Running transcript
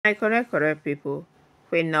My correct people,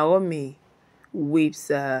 when Naomi weeps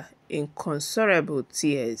inconsolable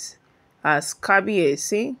tears as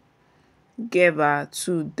Kabiesi gave her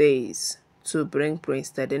 2 days to bring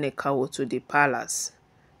Prince Tadenikawo to the palace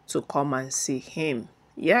to come and see him.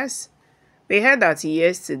 Yes, we heard that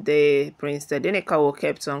yesterday Prince Tadenikawo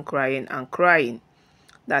kept on crying and crying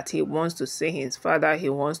that he wants to see his father, he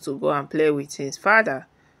wants to go and play with his father.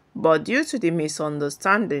 But due to the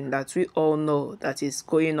misunderstanding that we all know that is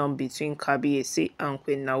going on between Kabiesi and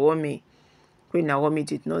Queen Naomi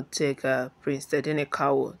did not take Prince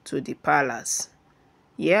Tadenikawo to the palace.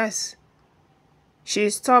 Yes, she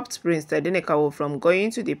stopped Prince Tadenikawo from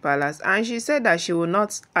going to the palace, and she said that she will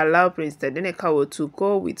not allow Prince Tadenikawo to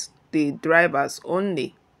go with the drivers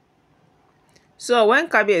only. So when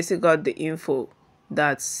Kabiesi got the info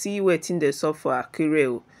that see wetin dey sup for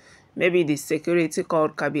Akure, maybe the security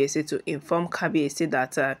called Kabiesi to inform Kabiesi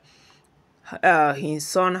that his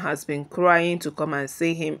son has been crying to come and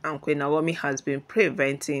see him, and Queen Naomi has been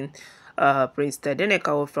preventing Prince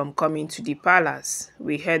Tadenikawo from coming to the palace.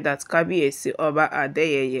 We heard that Kabiesi Oba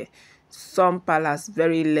Adeyeye some palace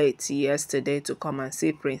very late yesterday to come and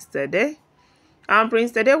see Prince Tade. And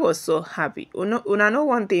Prince Tade was so happy. Una know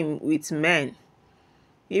one thing with men,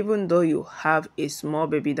 even though you have a small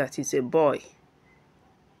baby that is a boy,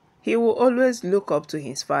 he will always look up to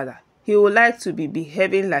his father. He would like to be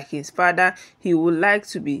behaving like his father. He would like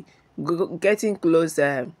to be getting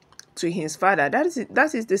closer to his father.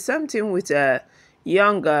 That is the same thing with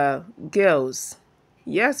younger girls.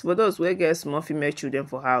 Yes, but those wey get small female children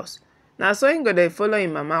for house. Now so him go dey follow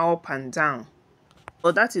him mama up and down.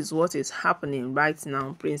 But that is what is happening right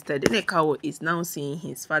now. Prince Tadenikawo is now seeing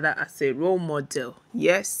his father as a role model.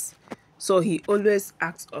 Yes. So he always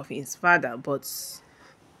asks of his father, but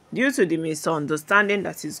due to the misunderstanding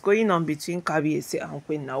that is going on between Kabiesi and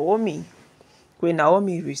Queen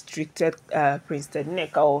Naomi restricted Prince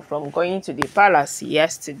Tadenikawo from going to the palace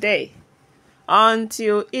yesterday.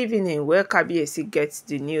 Until evening, where Kabiesi gets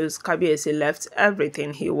the news, Kabiesi left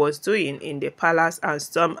everything he was doing in the palace and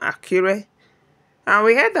stormed Akure. And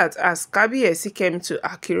we heard that as Kabiesi came to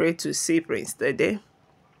Akure to see Prince Tade,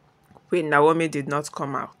 Queen Naomi did not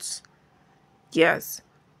come out. Yes,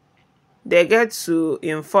 they get to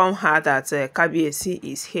inform her that Kabiesi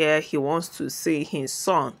is here. He wants to see his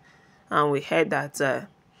son. And we heard that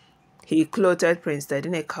he clothed Prince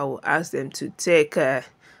Tadenikawo, asked them to take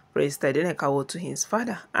Prince Tadenikawo to his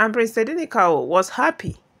father. And Prince Tadenikawo was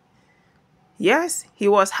happy. Yes, he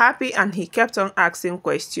was happy, and he kept on asking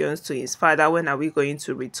questions to his father. When are we going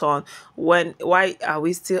to return? Why are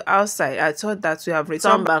we still outside? I thought that we have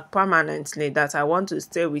returned back permanently, that I want to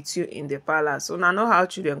stay with you in the palace. So I know how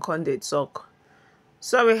children can they talk.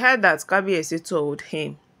 So we heard that Kabiesi told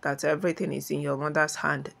him that everything is in your mother's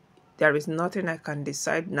hand. There is nothing I can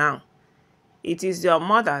decide now. It is your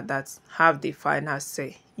mother that have the final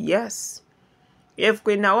say. Yes. If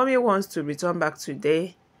Queen Naomi wants to return back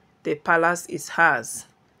today, the palace is hers.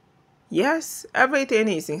 Yes, everything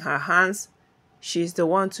is in her hands. She's the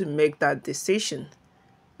one to make that decision.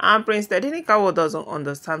 And Prince Tadenikawo doesn't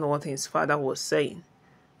understand what his father was saying.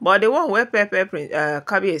 But the one where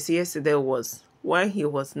Kabiesi yesterday was, when he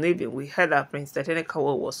was leaving, we heard that Prince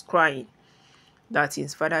Tadenikawo was crying that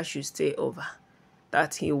his father should stay over,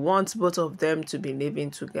 that he wants both of them to be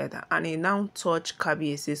living together. And he now touched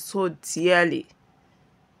Kabiesi so dearly.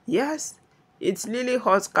 Yes, it really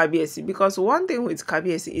hurts Kabiesi, because one thing with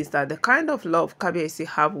Kabiesi is that the kind of love Kabiesi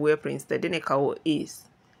have where Prince Tadenikawo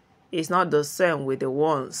is not the same with the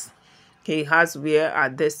ones he has where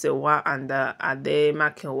Adesewa and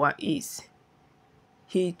Ademakinwa is.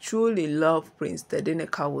 He truly loved Prince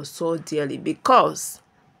Tadenikawo so dearly because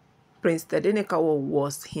Prince Tadenikawo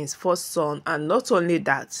was his first son, and not only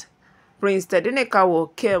that, Prince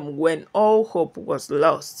Tadenikawo came when all hope was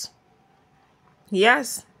lost.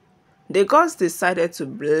 Yes, the gods decided to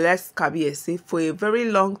bless Kabiesi for a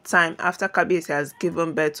very long time after Kabiesi has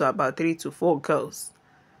given birth to about 3 to 4 girls.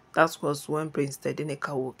 That was when Prince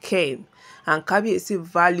Tadenikawo came, and Kabiesi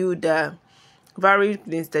valued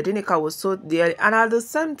Prince Tadenikawo so dearly, and at the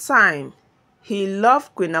same time, he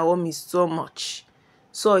loved Queen Naomi so much.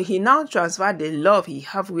 So he now transferred the love he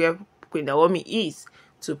have where Queen Naomi is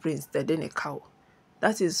to Prince Tadenikawo.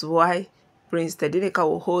 That is why Prince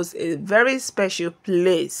Tadenikawo holds a very special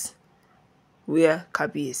place where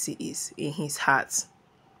Kabiesi is in his heart.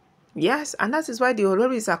 Yes, and that is why the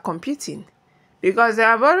Oloris are competing, because they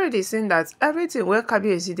have already seen that everything where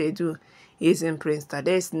Kabiesi they do is in Prince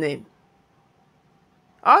Tade's name.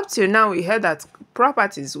 Up till now, we heard that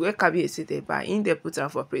properties where Kabiesi they buy in, they put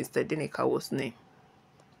out for Prince Tadenikawo's name.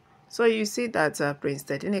 So you see that Prince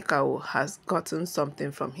Tadenikawo has gotten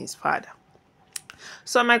something from his father.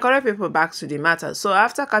 So my correct people, back to the matter. So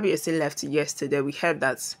after Kabiesi left yesterday, we heard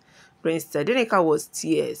that Prince Tadenikawo's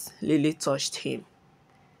tears Lily touched him.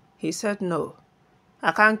 He said, no,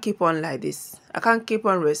 I can't keep on like this. I can't keep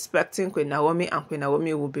on respecting Queen Naomi and Queen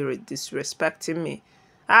Naomi will be disrespecting me.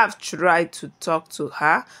 I have tried to talk to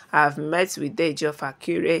her. I have met with Deji of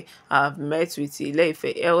Akure. I have met with Ile-Ife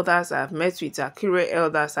elders. I have met with Akure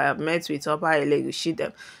elders. I have met with Oba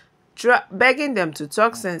Elegushi, begging them to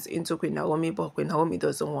talk sense into Queen Naomi, but Queen Naomi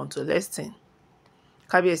doesn't want to listen.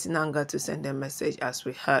 Kabiesi now got to send a message, as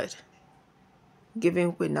we heard,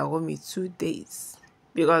 giving Queen Naomi 2 days.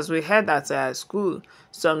 Because we heard that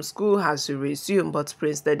some school has to resume, but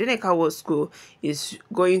Prince Tadenikawo's school is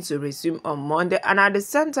going to resume on Monday. And at the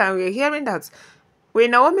same time, we're hearing that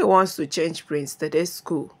Queen Naomi wants to change Prince Tade's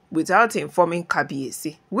school without informing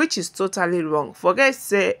Kabiesi, which is totally wrong. Forget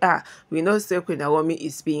say, we know say Queen Naomi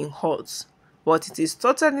is being hurt. But it is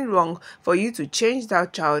totally wrong for you to change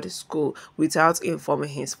that child's school without informing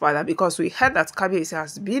his father, because we heard that Kabiesi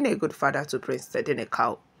has been a good father to Prince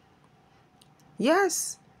Tadenikawo.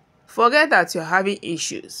 Yes, forget that you're having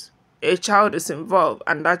issues. A child is involved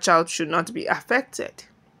and that child should not be affected.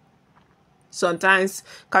 Sometimes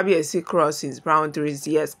Kabiesi crosses his boundaries.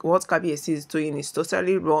 Yes, what Kabiesi is doing is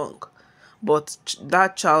totally wrong. But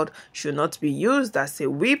that child should not be used as a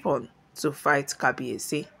weapon to fight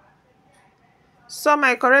Kabiesi. So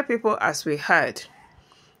my correct people, as we heard,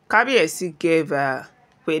 Kabiesi gave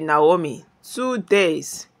Queen Naomi 2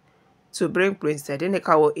 days to bring Prince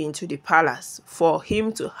Tadenikawo into the palace for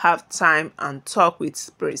him to have time and talk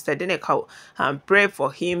with Prince Tadenikawo and pray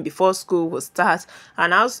for him before school will start,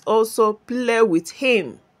 and also play with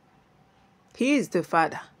him. He is the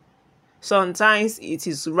father. Sometimes it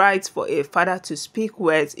is right for a father to speak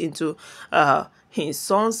words into his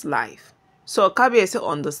son's life. So Kabiesi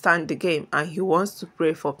understands the game and he wants to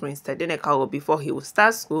pray for Prince Tadenikawo before he will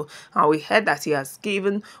start school. And we heard that he has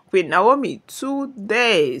given Queen Naomi 2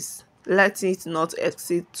 days. Let it not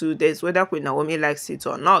exceed 2 days, whether Queen Naomi likes it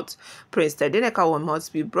or not. Prince Tadenikawo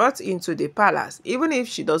must be brought into the palace. Even if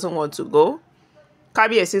she doesn't want to go,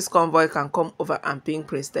 Kabiesi's convoy can come over and bring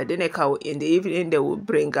Prince Tadenikawo. In the evening, they will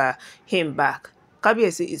bring him back.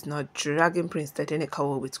 Kabiesi is not dragging Prince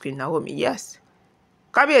Tadenikawo with Queen Naomi. Yes,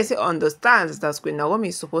 Kabiesi understands that Queen Naomi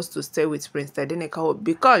is supposed to stay with Prince Tadenikawo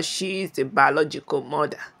because she is the biological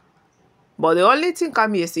mother. But the only thing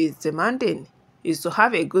Kabiesi is demanding is to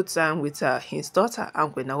have a good time with his daughter,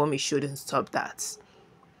 and Queen Naomi shouldn't stop that.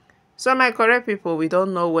 So my correct people, we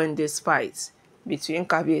don't know when this fight between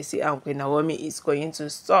Kabiesi and Queen Naomi is going to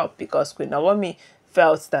stop, because Queen Naomi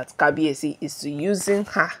felt that Kabiesi is using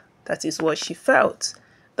her. That is what she felt.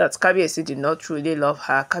 That Kabiesi did not truly love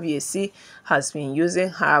her. Kabiesi has been using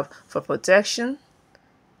her for protection.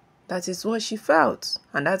 That is what she felt.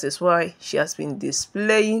 And that is why she has been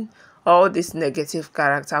displaying all this negative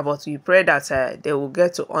character. But we pray that they will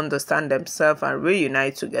get to understand themselves and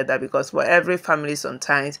reunite together, because for every family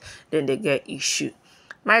sometimes then they get issue.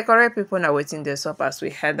 My correct people now waiting this up, as we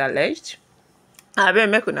had alleged. I will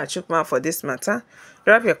make una chook mouth for this matter.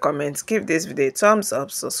 Drop your comments, give this video a thumbs up,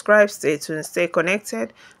 subscribe, stay tuned, stay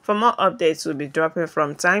connected. For more updates, we'll be dropping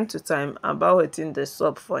from time to time about waiting the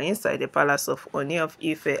sub for inside the palace of Ooni of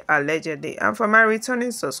Ife allegedly. And for my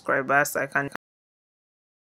returning subscribers, I can